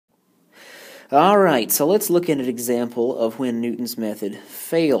Alright, so let's look at an example of when Newton's method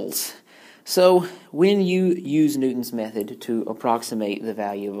fails. So when you use Newton's method to approximate the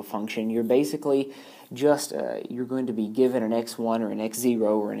value of a function, you're basically just, you're going to be given an x1 or an x0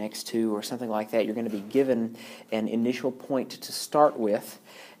 or an x2 or something like that. You're going to be given an initial point to start with,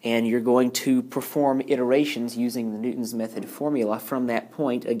 and you're going to perform iterations using the Newton's method formula from that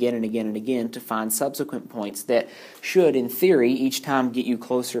point again and again and again to find subsequent points that should, in theory, each time get you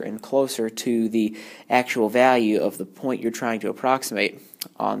closer and closer to the actual value of the point you're trying to approximate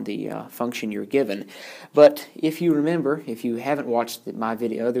on the function you're given. But if you remember, if you haven't watched my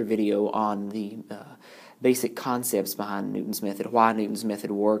other video on the basic concepts behind Newton's method, why Newton's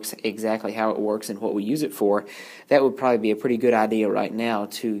method works, exactly how it works, and what we use it for, that would probably be a pretty good idea right now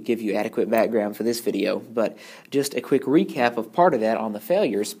to give you adequate background for this video. But just a quick recap of part of that on the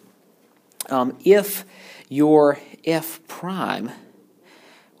failures. If your f prime,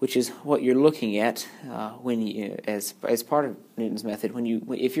 which is what you're looking at when you, as part of Newton's method,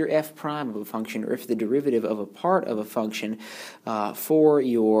 if your f prime of a function, or if the derivative of a part of a function for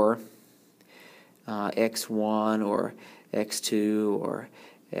your x1 or x2 or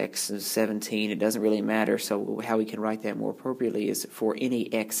x17, it doesn't really matter. So how we can write that more appropriately is for any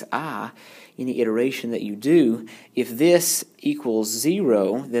xi, any iteration that you do, if this equals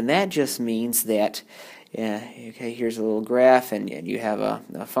 0, then that just means that okay, here's a little graph, and you have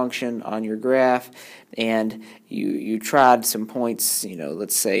a function on your graph, and you tried some points,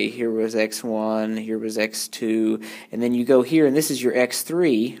 let's say here was x1, here was x2, and then you go here, and this is your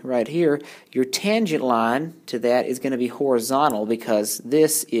x3 right here. Your tangent line to that is going to be horizontal, because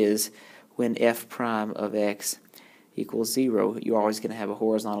this is when f prime of x equals 0. You're always going to have a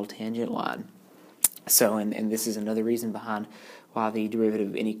horizontal tangent line. So, and this is another reason behind why the derivative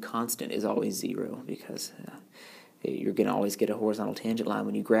of any constant is always 0, because you're going to always get a horizontal tangent line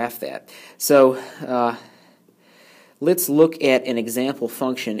when you graph that. So let's look at an example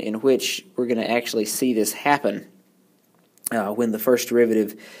function in which we're going to actually see this happen when the first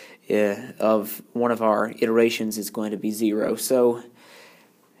derivative of one of our iterations is going to be 0. So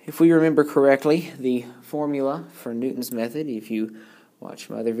if we remember correctly, the formula for Newton's method, if you watch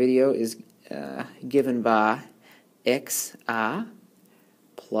my other video, is given by xi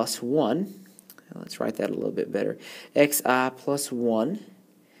plus 1. Let's write that a little bit better. Xi plus 1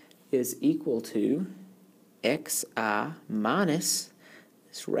 is equal to xi minus,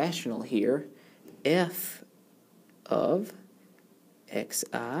 this rational here, f of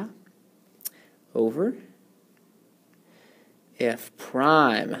xi over f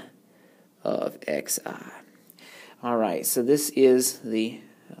prime of xi. Alright, so this is the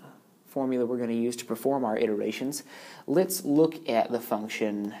formula we're going to use to perform our iterations. Let's look at the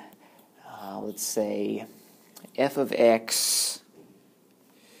function, let's say f of x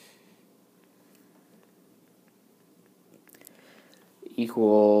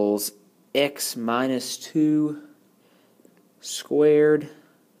equals x minus 2 squared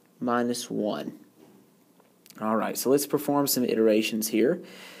minus 1. Alright, so let's perform some iterations here.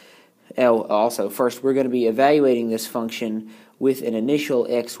 Also, first we're going to be evaluating this function with an initial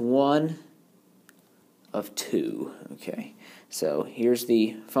x1 of 2. Okay, so here's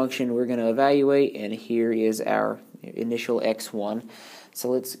the function we're going to evaluate, and here is our initial x1. So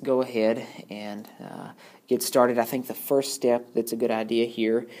let's go ahead and get started. I think the first step that's a good idea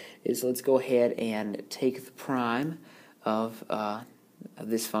here is let's go ahead and take the prime of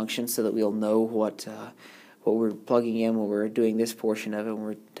this function so that we'll know what we're plugging in when we're doing this portion of it, when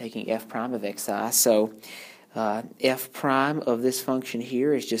we're taking f prime of xi. So f prime of this function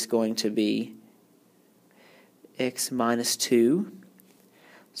here is just going to be x minus 2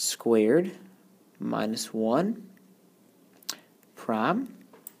 squared minus 1 prime.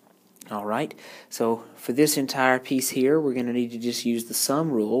 Alright, so for this entire piece here, we're going to need to just use the sum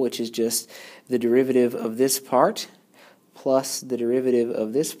rule, which is just the derivative of this part plus the derivative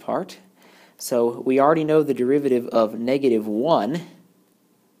of this part. So we already know the derivative of negative 1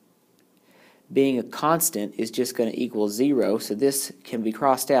 being a constant is just going to equal 0, so this can be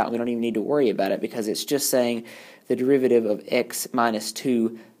crossed out. We don't even need to worry about it because it's just saying the derivative of x minus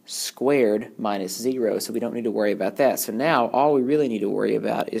 2 squared minus 0, so we don't need to worry about that. So now all we really need to worry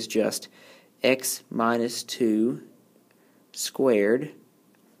about is just x minus 2 squared,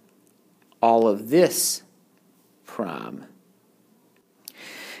 all of this prime.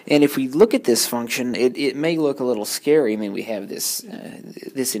 And if we look at this function, it may look a little scary. I mean, we have this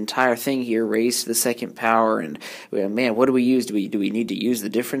this entire thing here raised to the second power, and man, what do we use? Do we need to use the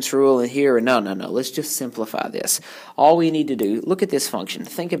difference rule in here? Or no. Let's just simplify this. All we need to do, look at this function.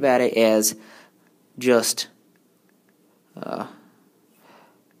 Think about it as just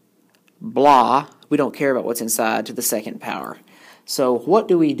blah, we don't care about what's inside, to the second power. So what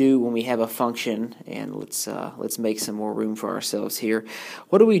do we do when we have a function, and let's make some more room for ourselves here.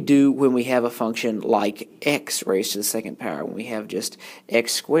 What do we do when we have a function like x raised to the second power, when we have just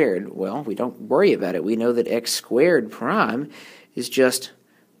x squared? Well, we don't worry about it. We know that x squared prime is just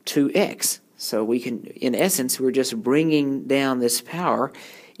 2x. So we can, in essence, we're just bringing down this power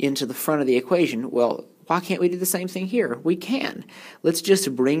into the front of the equation. Well, why can't we do the same thing here? We can. Let's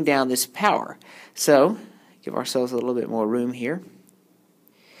just bring down this power. So, give ourselves a little bit more room here.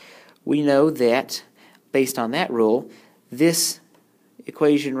 We know that, based on that rule, this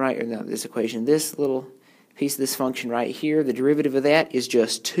equation this little piece of this function right here, the derivative of that is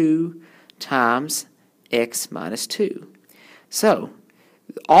just 2 times x minus 2. So,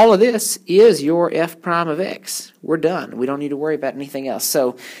 all of this is your f prime of x. We're done. We don't need to worry about anything else.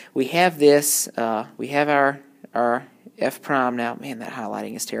 So we have this, we have our f prime now. Man, that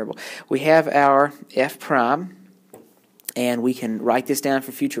highlighting is terrible. We have our f prime, and we can write this down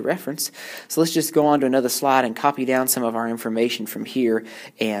for future reference. So let's just go on to another slide and copy down some of our information from here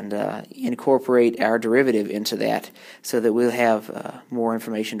and incorporate our derivative into that so that we'll have more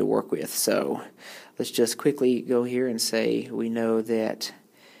information to work with. So let's just quickly go here and say we know that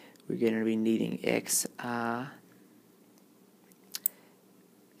we're going to be needing xi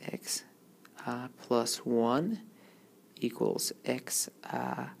plus 1 equals xi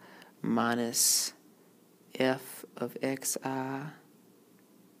minus f of xi.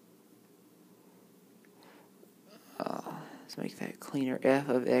 Let's make that cleaner. F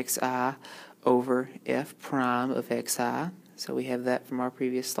of xi over f prime of xi. So we have that from our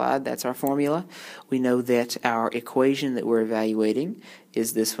previous slide. That's our formula. We know that our equation that we're evaluating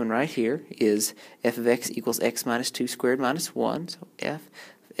is this one right here, is f of x equals x minus 2 squared minus 1. So f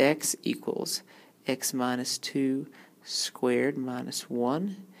of x equals x minus 2 squared minus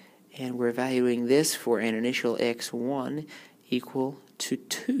 1. And we're evaluating this for an initial x1 equal to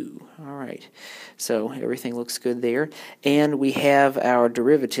 2. All right, so everything looks good there. And we have our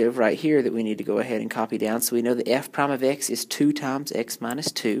derivative right here that we need to go ahead and copy down. So we know that f prime of x is 2 times x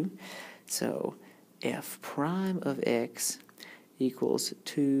minus 2. So f prime of x equals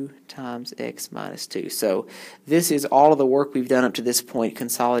 2 times x minus 2. So this is all of the work we've done up to this point,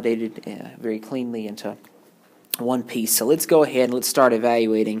 consolidated very cleanly into one piece. So let's go ahead and let's start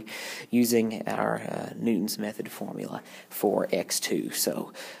evaluating using our Newton's method formula for x2.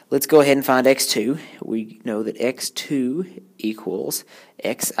 So let's go ahead and find x2. We know that x2 equals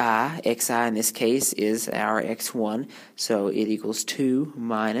xi. Xi in this case is our x1, so it equals 2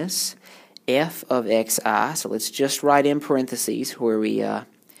 minus f of xi. So let's just write in parentheses where we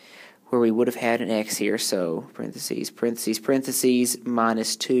would have had an x here, so parentheses, parentheses, parentheses,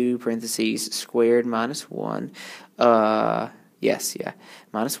 minus 2, parentheses, squared minus 1, minus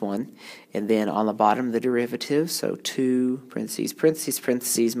 1, and then on the bottom the derivative, so 2, parentheses, parentheses,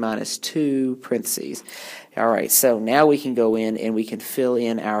 parentheses, minus 2, parentheses. Alright, so now we can go in and we can fill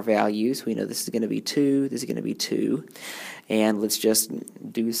in our values. We know this is going to be 2, this is going to be 2, and let's just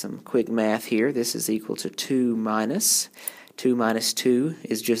do some quick math here. This is equal to 2 minus 2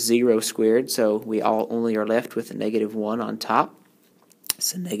 is just 0 squared, so we only are left with a negative 1 on top.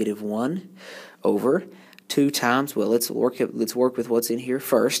 So negative 1 over 2 times, well, let's work with what's in here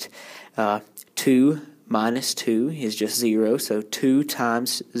first. 2 minus 2 is just 0, so 2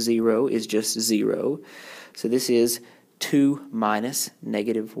 times 0 is just 0. So this is 2 minus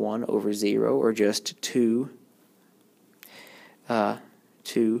negative 1 over 0, or just 2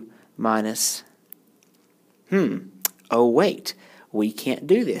 minus, oh wait, we can't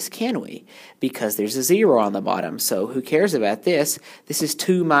do this, can we? Because there's a 0 on the bottom, so who cares about this? This is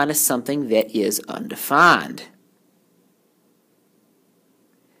 2 minus something that is undefined,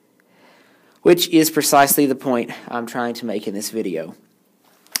 which is precisely the point I'm trying to make in this video.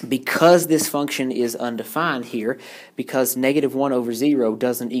 Because this function is undefined here, because negative 1 over 0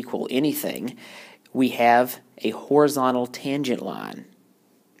 doesn't equal anything, we have a horizontal tangent line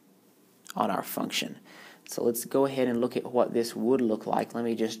on our function. So let's go ahead and look at what this would look like. Let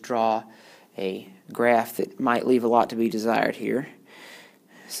me just draw a graph that might leave a lot to be desired here.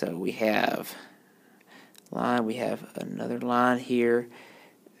 So we have line, we have another line here,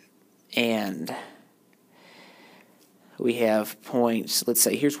 and we have points. Let's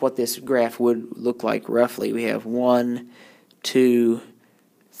say here's what this graph would look like roughly. We have 1, 2,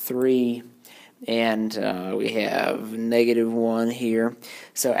 3, and we have negative 1 here.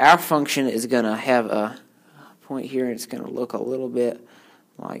 So our function is going to have a point here, and it's going to look a little bit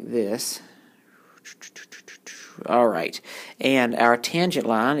like this. Alright, and our tangent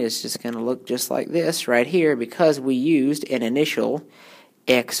line is just going to look just like this right here because we used an initial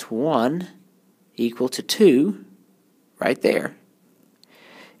x1 equal to 2 right there.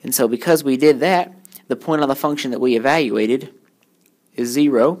 And so because we did that, the point on the function that we evaluated is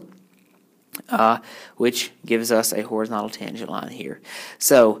 0, which gives us a horizontal tangent line here.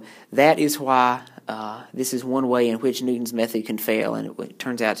 So that is why this is one way in which Newton's method can fail, and it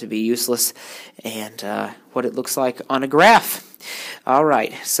turns out to be useless, and what it looks like on a graph. All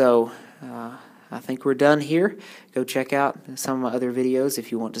right, so I think we're done here. Go check out some of my other videos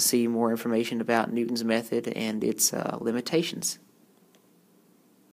if you want to see more information about Newton's method and its limitations.